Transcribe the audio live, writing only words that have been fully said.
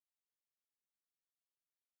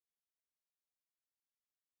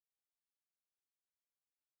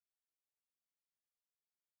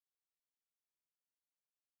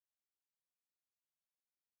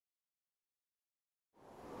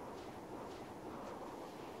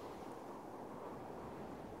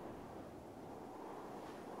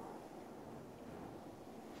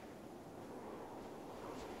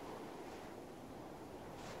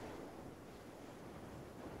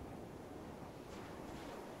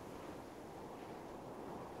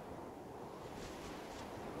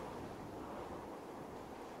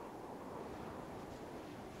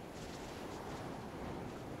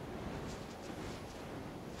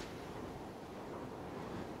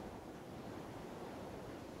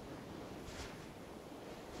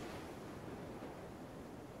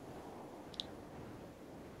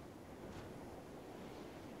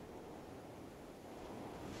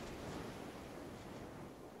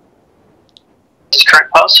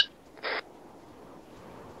current pause?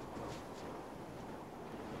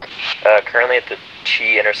 Currently at the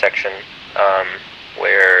T intersection,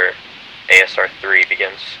 where ASR 3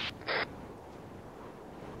 begins.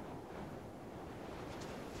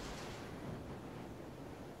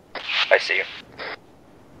 I see you.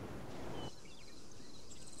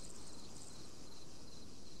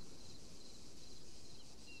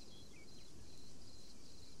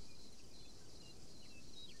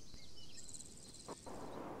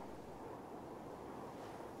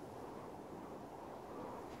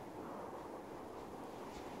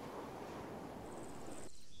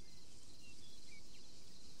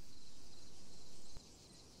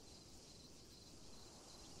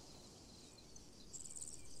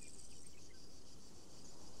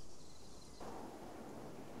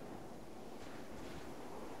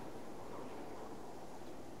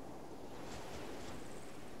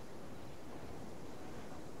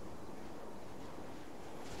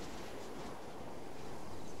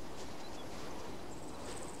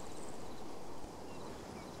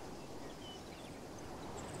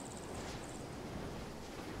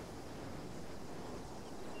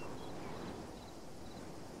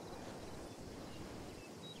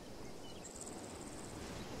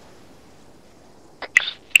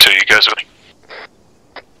 So you guys with me?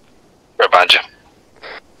 Right behind you.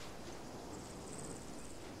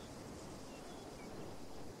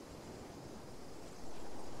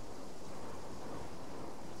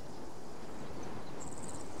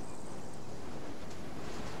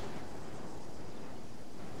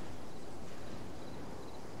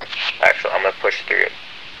 Actually, I'm gonna push through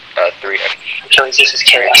 3. Achilles, this is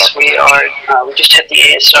CAS. We just hit the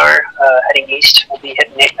ASR, heading east. We'll be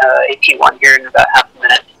hitting AP1 here in about half a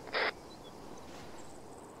minute.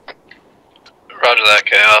 Roger that,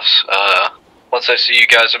 Chaos. Once I see you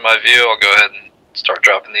guys in my view, I'll go ahead and start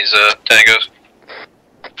dropping these tangos.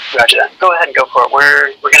 Roger that. Go ahead and go for it.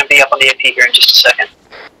 We're going to be up on the AP here in just a second.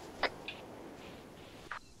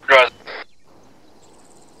 Roger.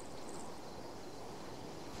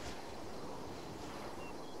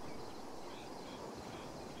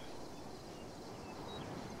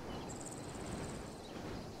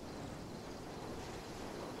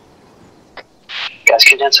 Guys,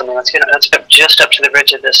 condense something. Let's get just up to the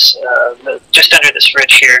ridge of this, just under this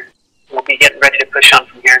ridge here. We'll be getting ready to push on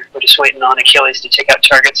from here. We're just waiting on Achilles to take out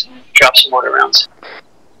targets and drop some mortar rounds.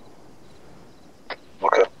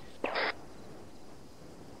 Okay.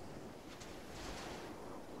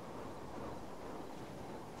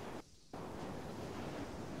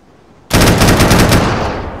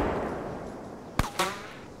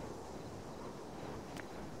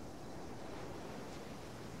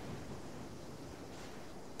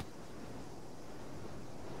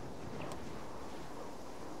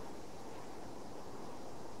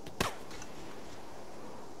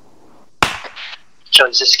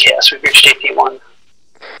 Achilles, this is CAS. We've reached AP1.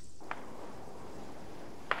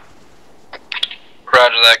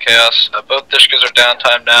 Roger that, Chaos. Both Dishkas are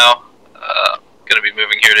downtime now. Gonna be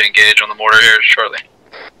moving here to engage on the mortar here shortly.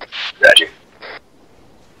 Roger.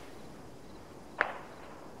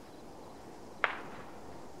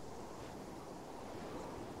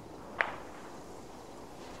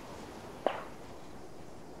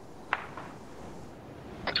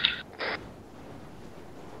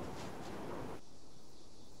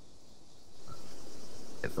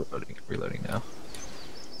 It's reloading now.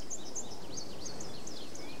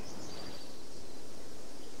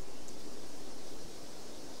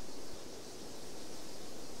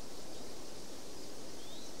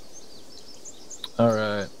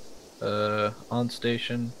 Alright, on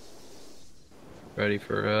station, ready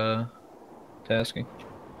for, tasking.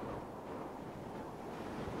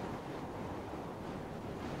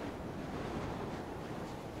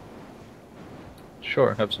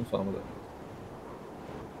 Sure, have some fun with it.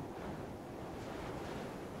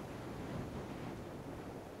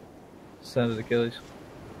 Send it, Achilles.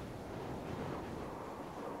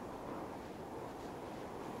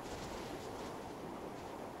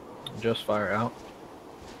 Just fire out.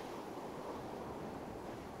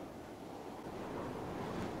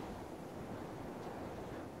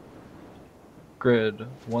 Grid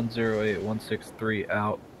 108163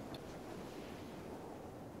 out.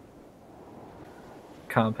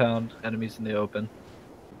 Compound, enemies in the open.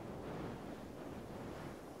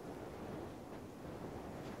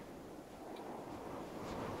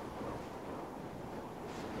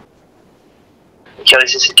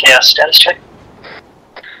 Achilles, this is CAS. Status check.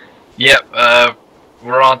 Yep,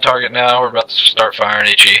 we're on target now. We're about to start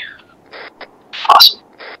firing HE. Awesome.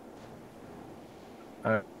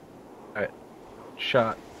 Alright.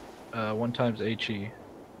 Shot. 1 times HE.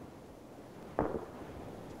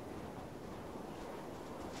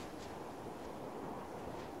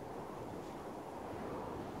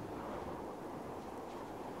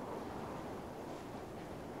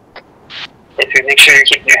 3, make sure you're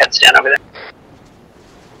keeping your heads down over there.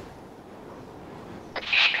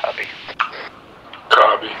 Copy.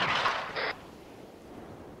 Copy.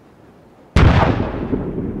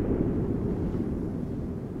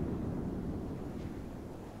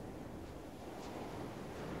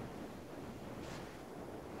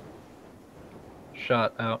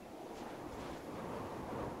 Shot out.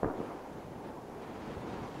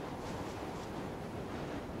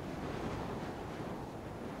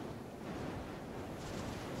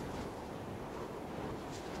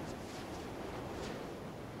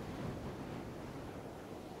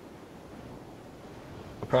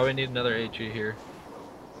 Probably need another HE here.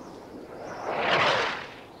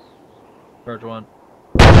 Charge 1.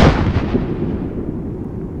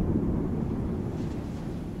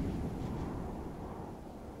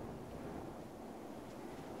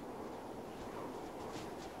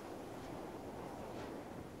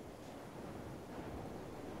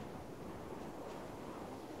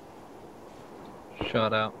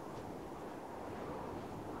 Shot out.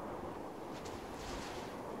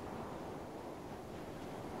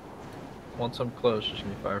 Once I'm close, just give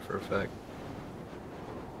me fire for effect.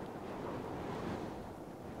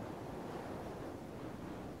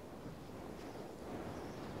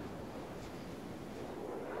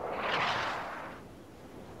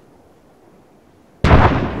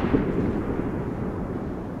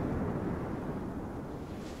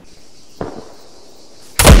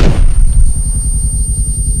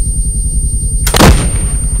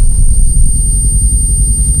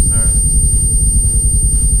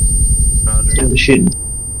 Shooting.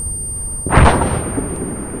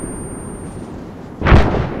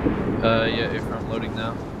 Yeah, if I'm loading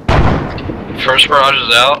now. First barrage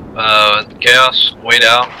is out. Chaos, wait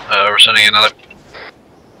out. We're sending another.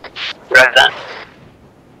 Right then.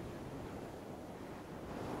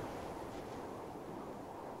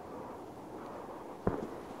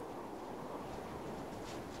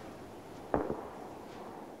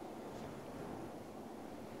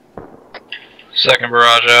 Second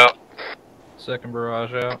barrage out. Second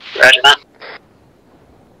barrage out. Roger that.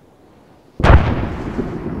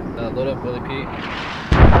 Load up Willie Pete.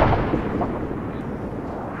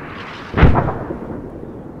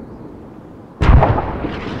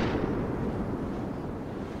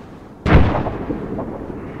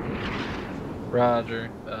 Roger.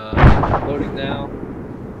 Loading now.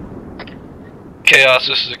 Chaos,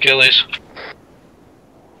 this is Achilles.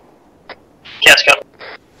 Yes, go.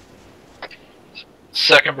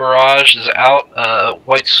 Second barrage is out.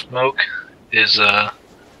 White smoke is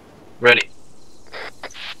ready.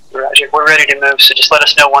 Roger, we're ready to move, so just let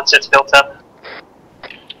us know once it's built up.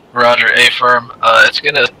 Roger, A-firm. It's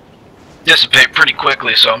gonna dissipate pretty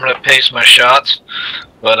quickly, so I'm gonna pace my shots.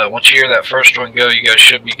 But once you hear that first one go, you guys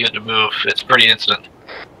should be good to move. It's pretty instant.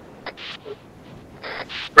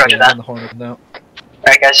 Roger that. On the horn now.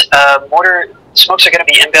 Alright guys, mortar smokes are going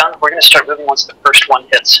to be inbound. We're going to start moving once the first one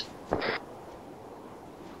hits.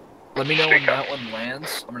 Let me know when that one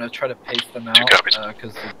lands. I'm going to try to pace them out,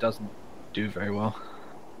 because it doesn't do very well.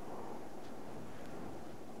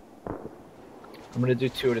 I'm going to do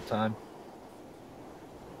 2 at a time.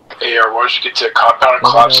 AR, why don't you get to compound and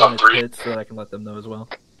collapse on 3? So that I can let them know as well.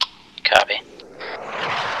 Copy.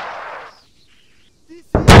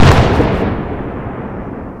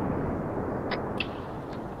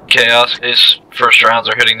 Chaos, his first rounds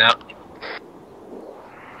are hitting now.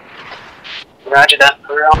 Roger that.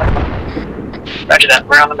 We're on the. Roger that.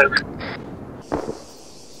 We're on the move.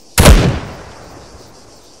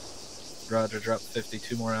 Roger, drop 50.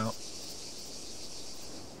 2 more out.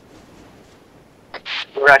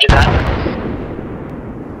 Roger that.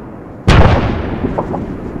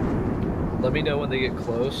 Let me know when they get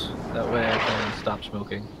close. That way I can stop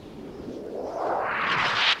smoking.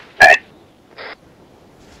 Alright.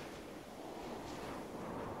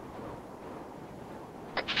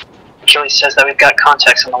 Achilles says that we've got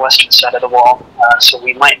contacts on the western side of the wall, so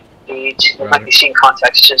we might be seeing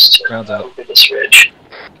contacts just over this ridge.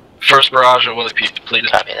 First barrage will be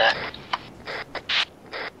depleted. Copy that.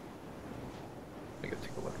 I gotta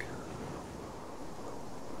take a look.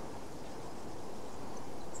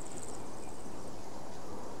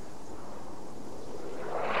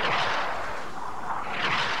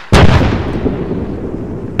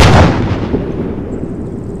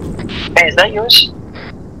 Hey, is that yours?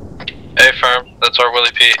 A firm, that's our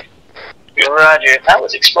Willie P. Roger, that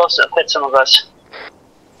was explosive. Hit some of us.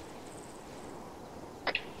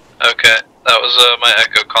 Okay, that was my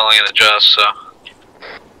echo calling in adjust, so.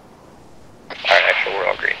 Alright, actually, we're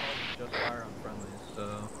all green. Just fire on friendlies,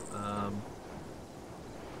 so,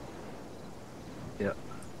 yeah.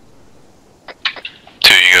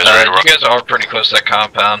 2, you guys you guys are pretty close to that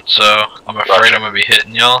compound, so I'm afraid I'm gonna be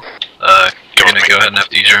hitting y'all. You're gonna go ahead and have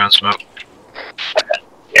to use your own smoke. Okay.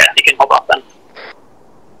 Yeah, you can hold off then.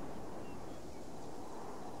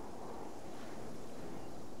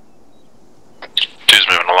 Two's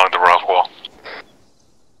moving along the rock wall.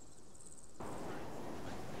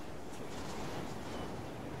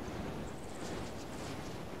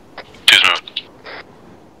 Two's moving.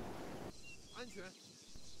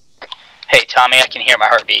 Hey Tommy, I can hear my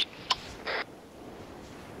heartbeat.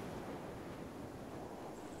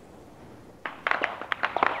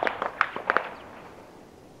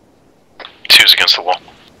 Two's against the wall.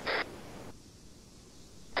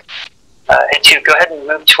 And two, go ahead and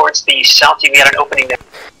move towards the south. You got an opening there.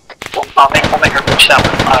 We'll make our push south.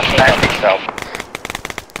 South.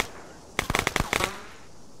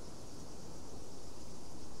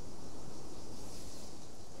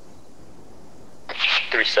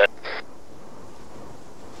 Three set.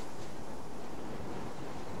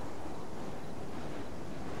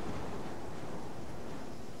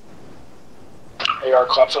 AR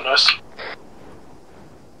claps on us.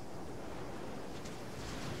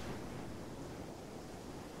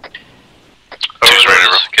 Two's ready to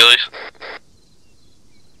roll. Achilles.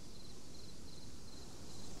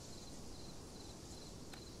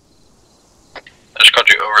 I just called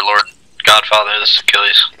you Overlord. Godfather, this is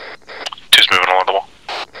Achilles. Two's moving along the wall.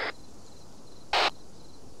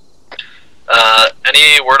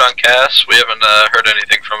 Any word on CAS? We haven't heard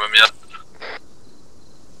anything from him yet.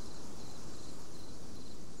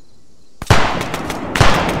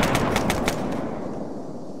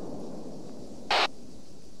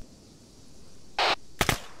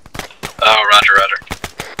 Oh, roger, roger.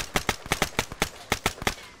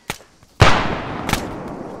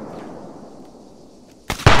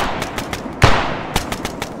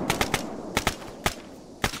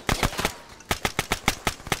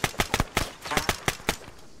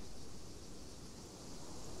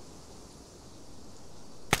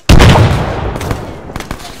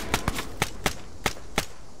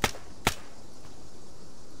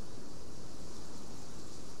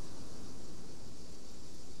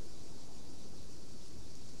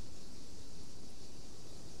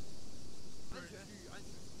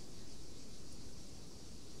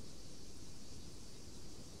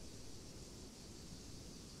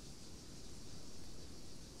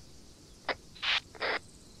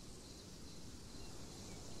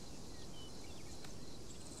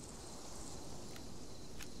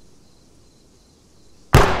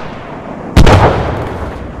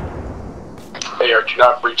 AR, do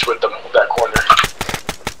not breach with them, that corner.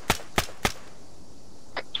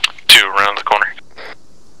 Two around the corner.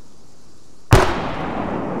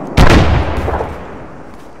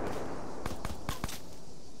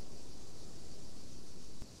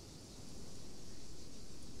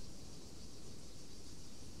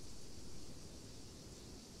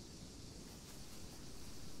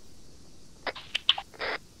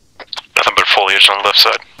 Nothing but foliage on the left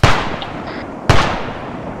side.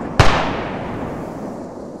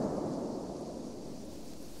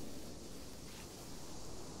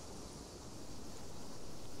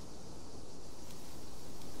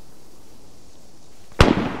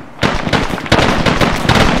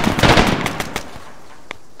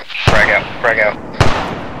 Frag out.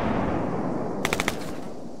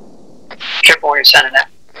 Careful where you're sending it.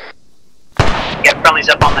 You got friendlies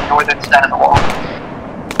up on the northern side of the wall.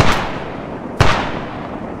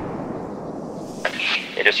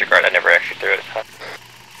 Yeah, disregard, I never actually threw it.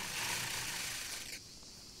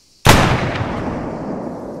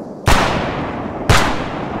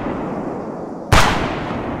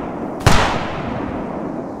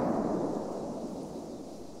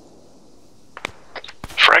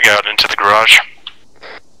 Frag out into the garage.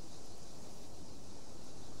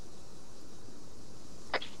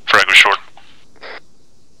 Frag was short.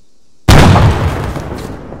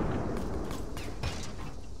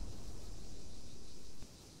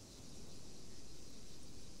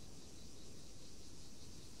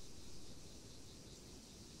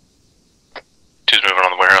 Two's moving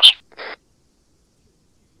on the warehouse.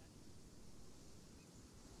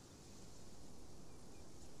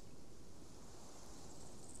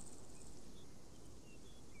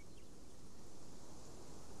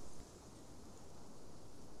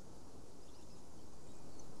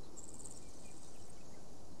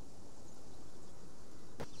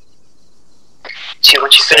 See,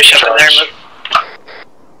 once you finish up in there, move.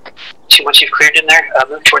 See, once you've cleared in there,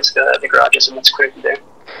 move towards the garages and once cleared in there.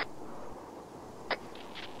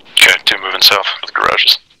 Okay, two moving south of the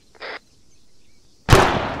garages.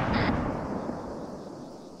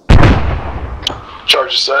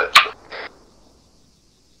 Charge set.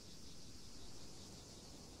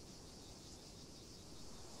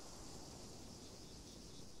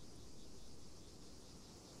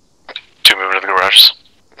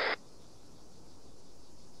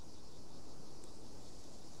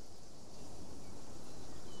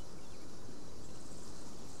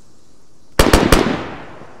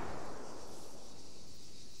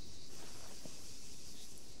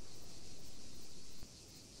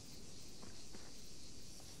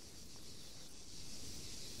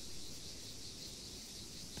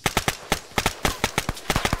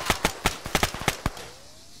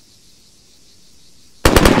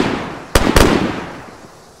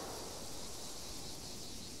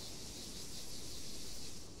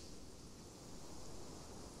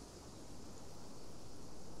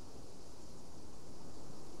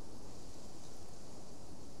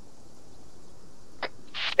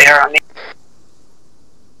 AR on me.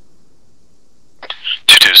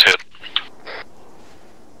 2-2's hit.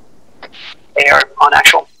 AR on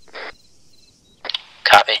actual.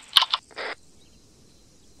 Copy.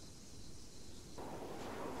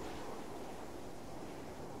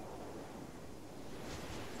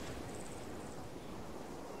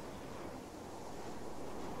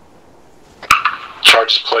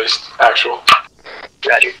 Charge is placed. Actual.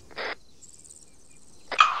 Roger.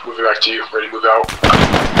 Moving back to you. Ready to move out.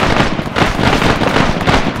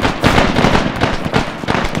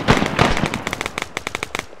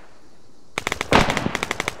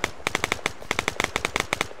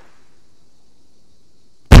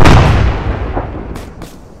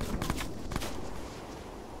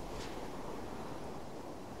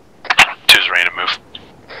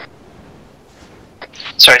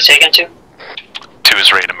 Sorry, say again, 2? 2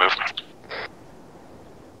 is ready to move.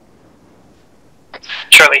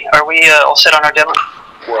 Charlie, are we all set on our demo?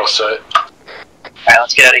 We're all set. Alright,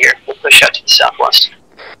 let's get out of here. We'll push out to the southwest.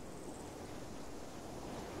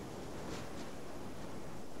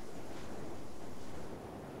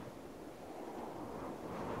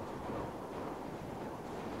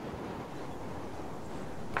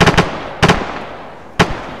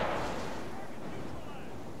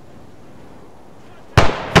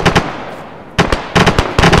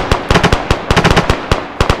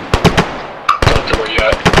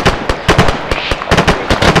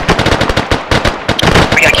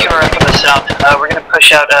 We're going to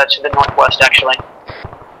push out to the northwest, actually.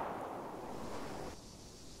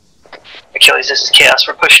 Achilles, this is CAS.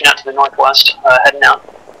 We're pushing out to the northwest, heading out.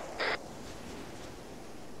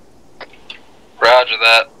 Roger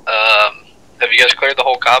that. Have you guys cleared the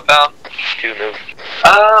whole compound? 2 move.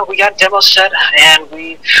 We got demo set, and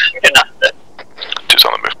we're good enough of it. 2's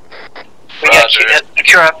on the move. We got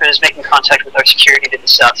Cure Up is making contact with our security to the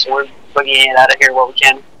south, so we're boogieing it out of here while we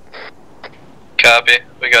can. Copy.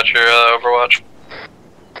 We got your overwatch.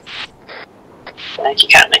 Thank you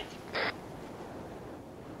kindly.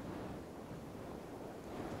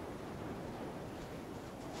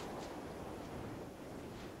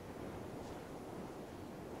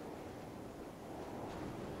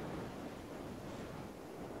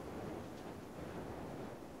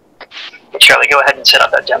 Hey, Charlie, go ahead and set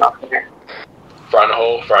up that demo from here. Front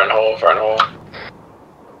hole, front hole, front hole.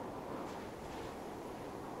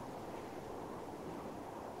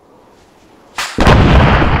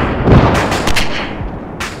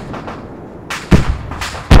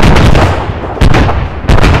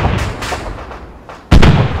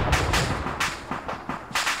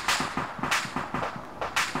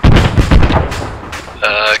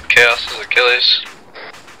 Chaos is Achilles.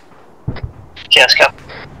 Chaos, cup.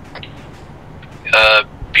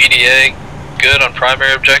 BDA, good on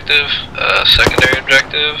primary objective. Secondary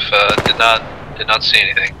objective, did not see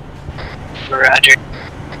anything. Roger. Do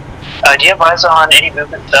you have eyes on any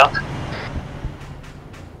movement south?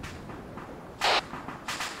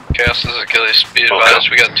 Chaos is Achilles. Be advised,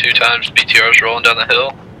 we got 2 times BTRs rolling down the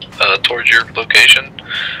hill, towards your location.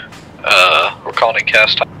 We're calling in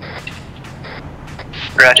CAS time.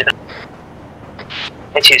 Roger that.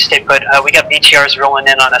 Hey, 2, stay put. We got BTRs rolling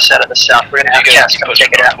in on us out of the south. We're gonna have CAS come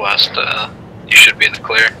check it out. Northwest, you should be in the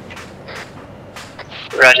clear.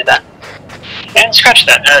 Roger that. And scratch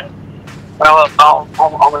that. Well, I'll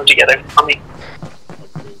move together. On me.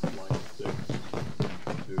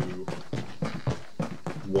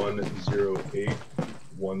 Line 6 to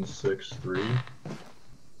 108163.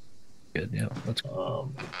 Good, yeah. That's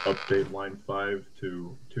update line 5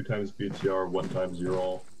 to 2 times BTR, 1 times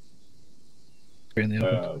 0.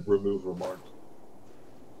 Remove remarks.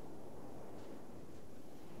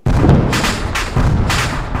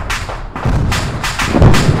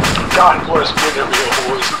 God bless Wintermulle,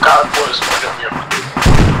 boys. God bless Wintermulle.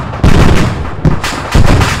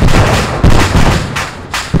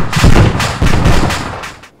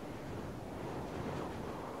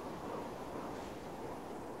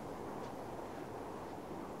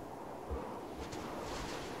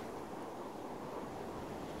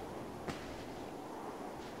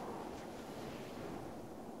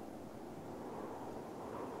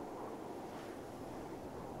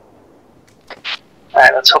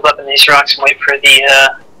 Alright, let's hold up in these rocks and wait for the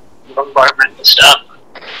bombardment to stop.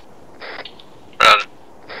 Roger.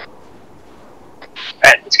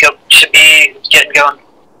 Alright, let's go. Should be getting going.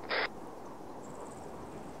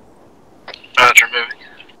 Roger, moving.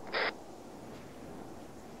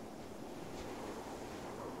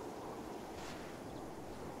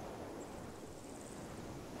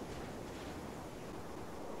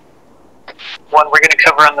 One, we're going to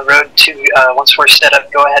cover on the road. 2, once we're set up,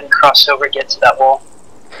 go ahead and cross over, get to that wall.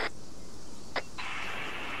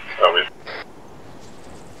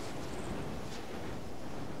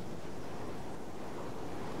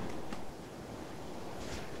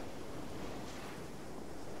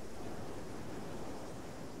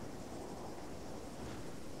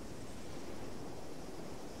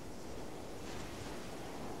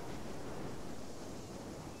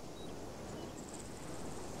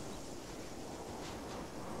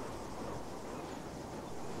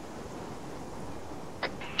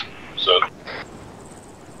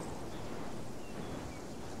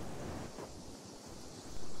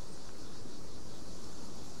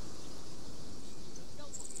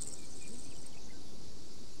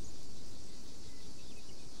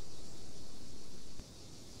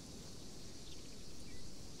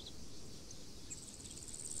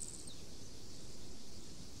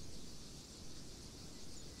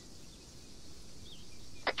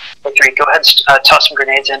 ahead and toss some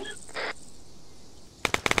grenades in.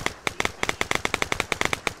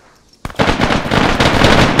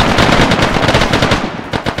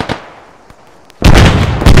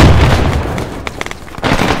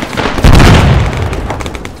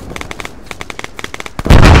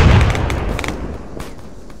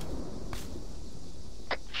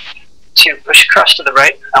 To push across to the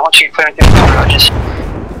right. I want you clearing through the garages.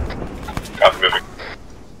 Copy, moving.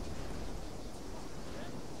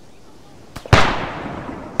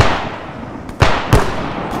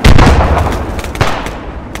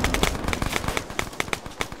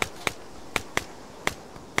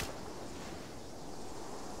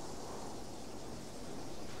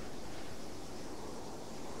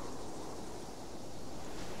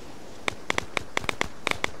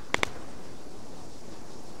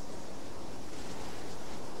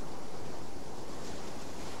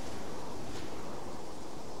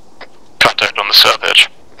 Contact on the south edge.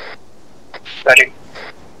 Roger.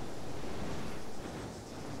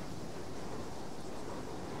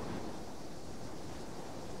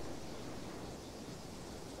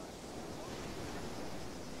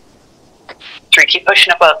 Three, keep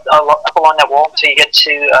pushing up along that wall until you get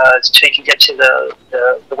to so you can get to the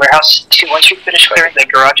warehouse. Two, once you finish clearing the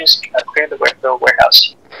garages, clear the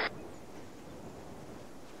warehouse.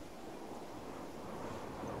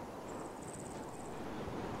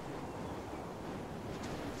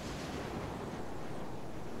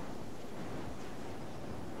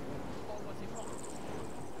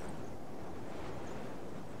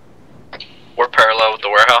 We're parallel with the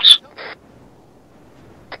warehouse.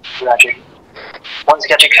 Roger. One's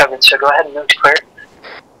got you covered, so go ahead and move to clear.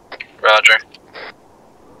 Roger.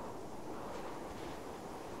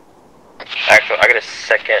 Actually, I got a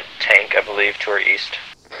second tank, I believe, to our east.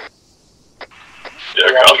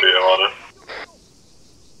 Yeah, copy, I'm on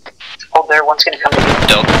it. Hold there, one's gonna come in.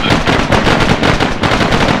 Delta move.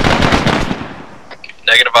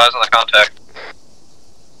 Negative eyes on the contact.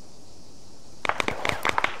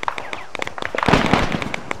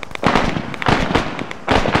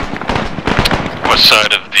 West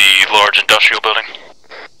side of the large industrial building.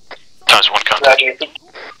 Times one contact. Roger,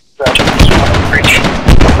 Roger, keep on the bridge.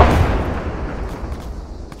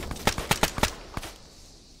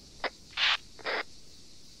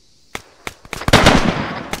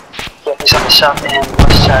 Yeah, he's on the south and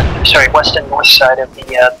west side, sorry, west and north side of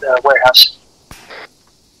the warehouse.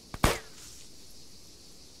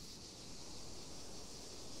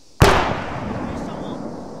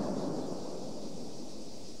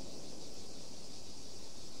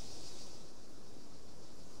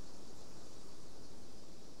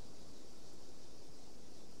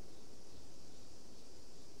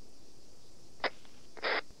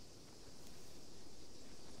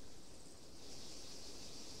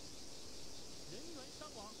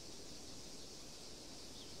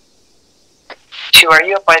 Two, are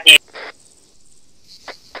you up by the...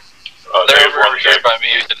 They're over here by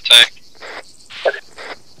me using the tank. Okay.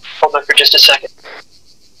 Hold on for just a second.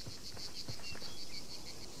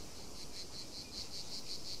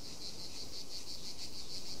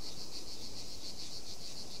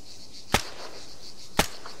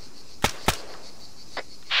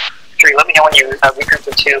 Three, let me know when you regroup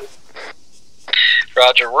with two.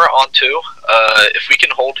 Roger, we're on two. If we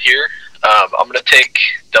can hold here, I'm gonna take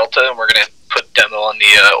Delta and we're gonna put demo on the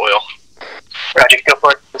oil. Roger, go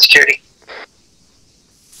for it. Security.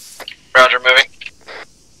 Roger, moving.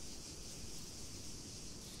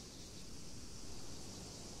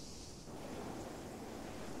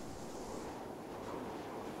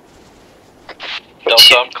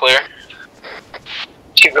 Delta, I'm clear.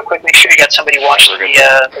 Two, real quick, make sure you got somebody watching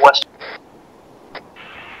the west. Do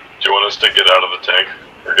you want us to get out of the tank?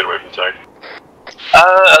 Or get away from the tank?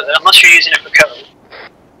 Unless you're using it for cover.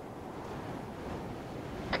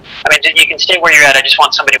 I mean, you can stay where you're at, I just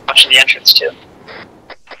want somebody watching the entrance too.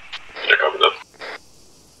 Yeah, copy that.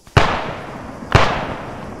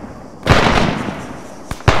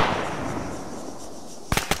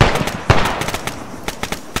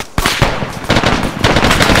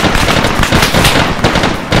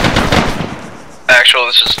 Actual,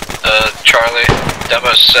 this is Charlie.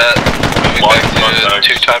 Demo set. Moving back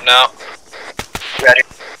to 2 time now. Ready.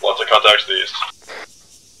 Lots of contacts to the east.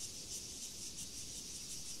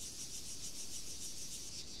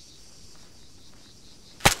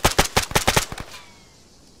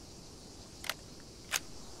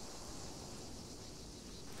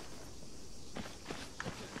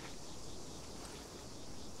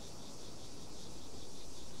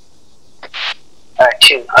 Alright,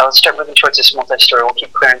 two. Let's start moving towards this multi-story. We'll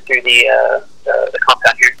keep clearing through the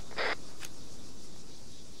compound here.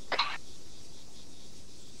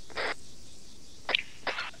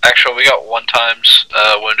 Actually, we got 1 times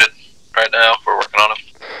wounded right now. We're working on him.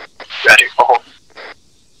 Roger, I'll hold.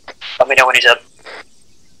 Let me know when he's up.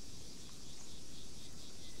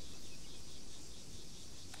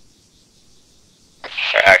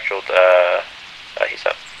 Actual, he's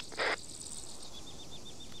up.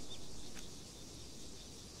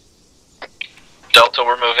 Delta,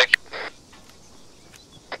 we're moving.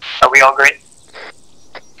 Are we all great?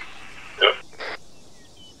 Yep.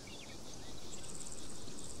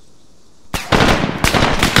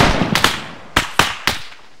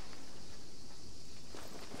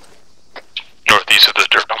 Northeast of the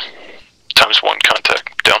terminal. ×1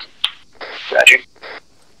 contact. Down. Roger.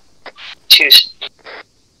 2,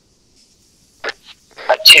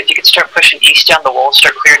 if you could start pushing east down the wall,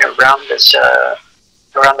 start clearing around this,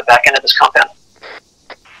 around the back end of this compound.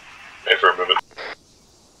 A for a movement.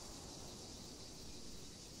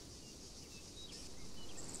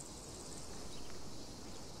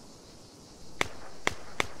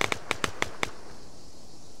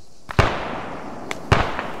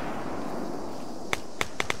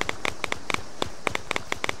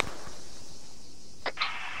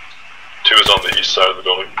 Two is on the east side of the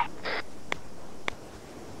building.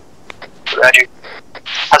 Roger.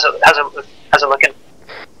 How's it looking?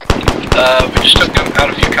 We just took out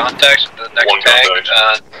a few contacts into the next 1 tank.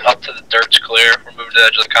 contact. Up to the dirt's clear. We're moving to the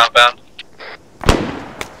edge of the compound.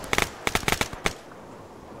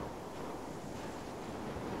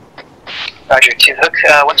 Roger. 2, hook.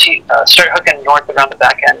 Once you start hooking north around the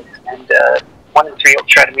back end, and 1 and 3 will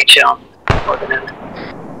try to meet you on the northern end.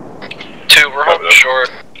 2, we're holding short.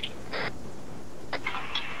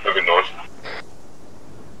 Moving north.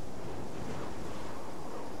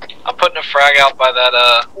 I'm putting a frag out by that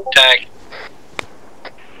tank.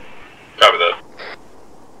 Copy that.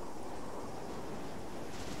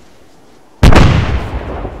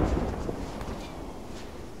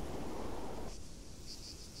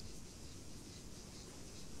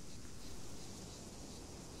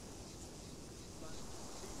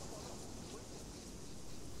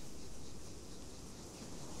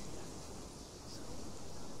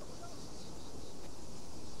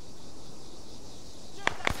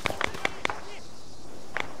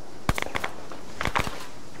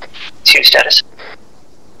 Two status.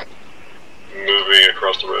 Moving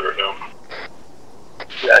across the road right now.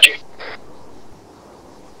 Roger.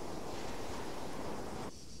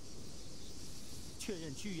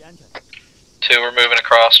 Two, we're moving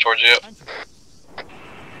across towards you.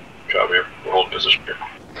 Copy. We're holding position here.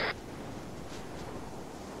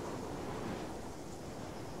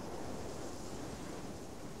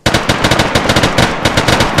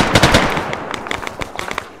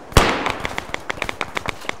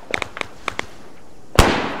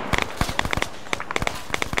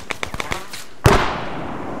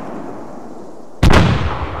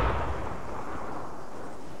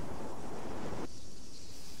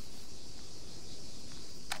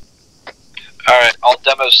 Alright, all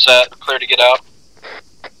demos set. Clear to get out.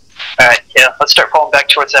 Alright, yeah, let's start pulling back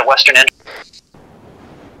towards that western end.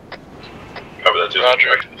 Copy that too.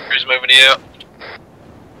 Roger. Who's moving to you?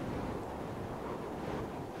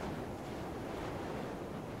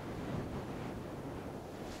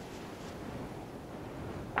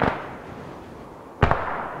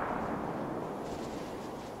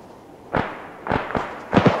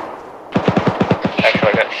 Actually,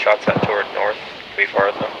 I got shots at toward north. Be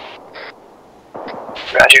far though.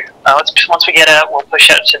 Roger. Once we get out, we'll push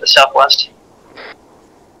out to the southwest.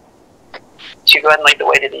 So you go ahead and lead the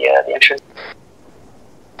way to the entrance.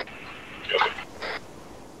 Copy.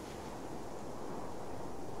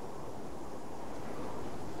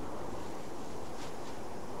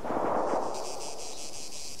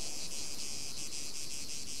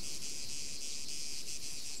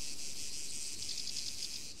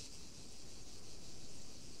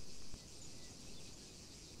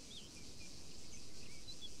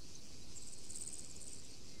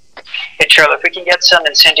 Hey Charlie, if we can get some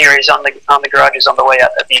incendiaries on the garages on the way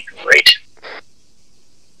out, that'd be great.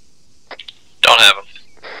 Don't have them.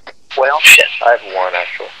 Well, shit. I have 1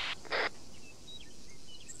 actually.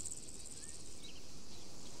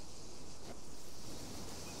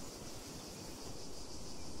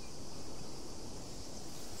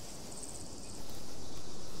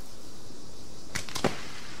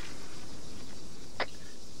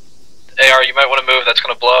 AR, you might want to move. That's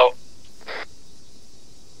going to blow.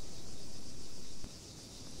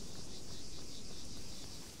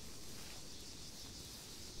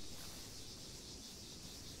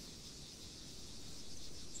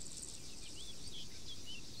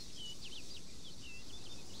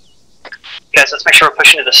 Guys, let's make sure we're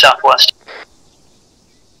pushing to the southwest.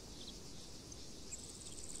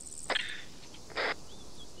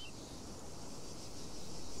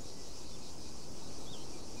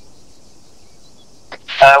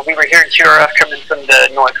 We were hearing QRF coming from the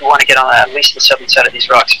north. We want to get on at least the southern side of these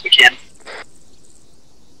rocks if we can.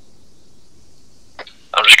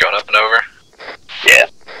 I'm just going up and over. Yeah.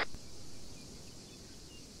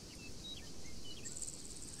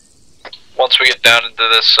 Once we get down into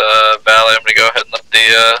this valley, I'm going to go ahead and let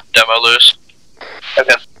the demo loose.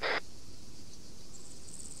 Okay.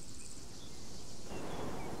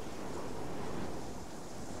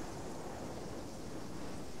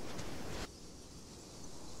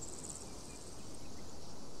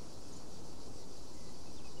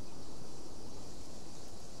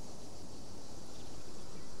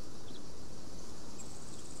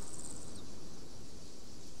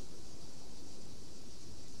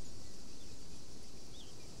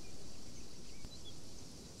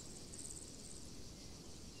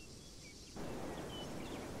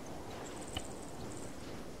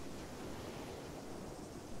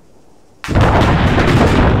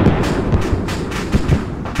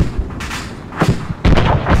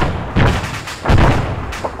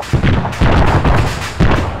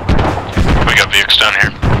 Down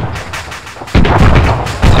here.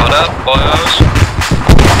 Load up, boyos.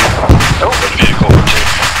 Oh, got a vehicle or two.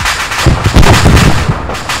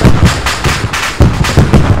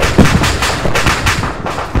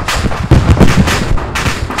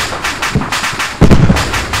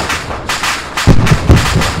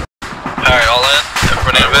 Alright, all in?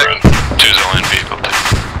 Everybody in Vic? Two's all in, vehicle 2.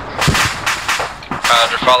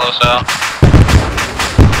 Roger, follow us out.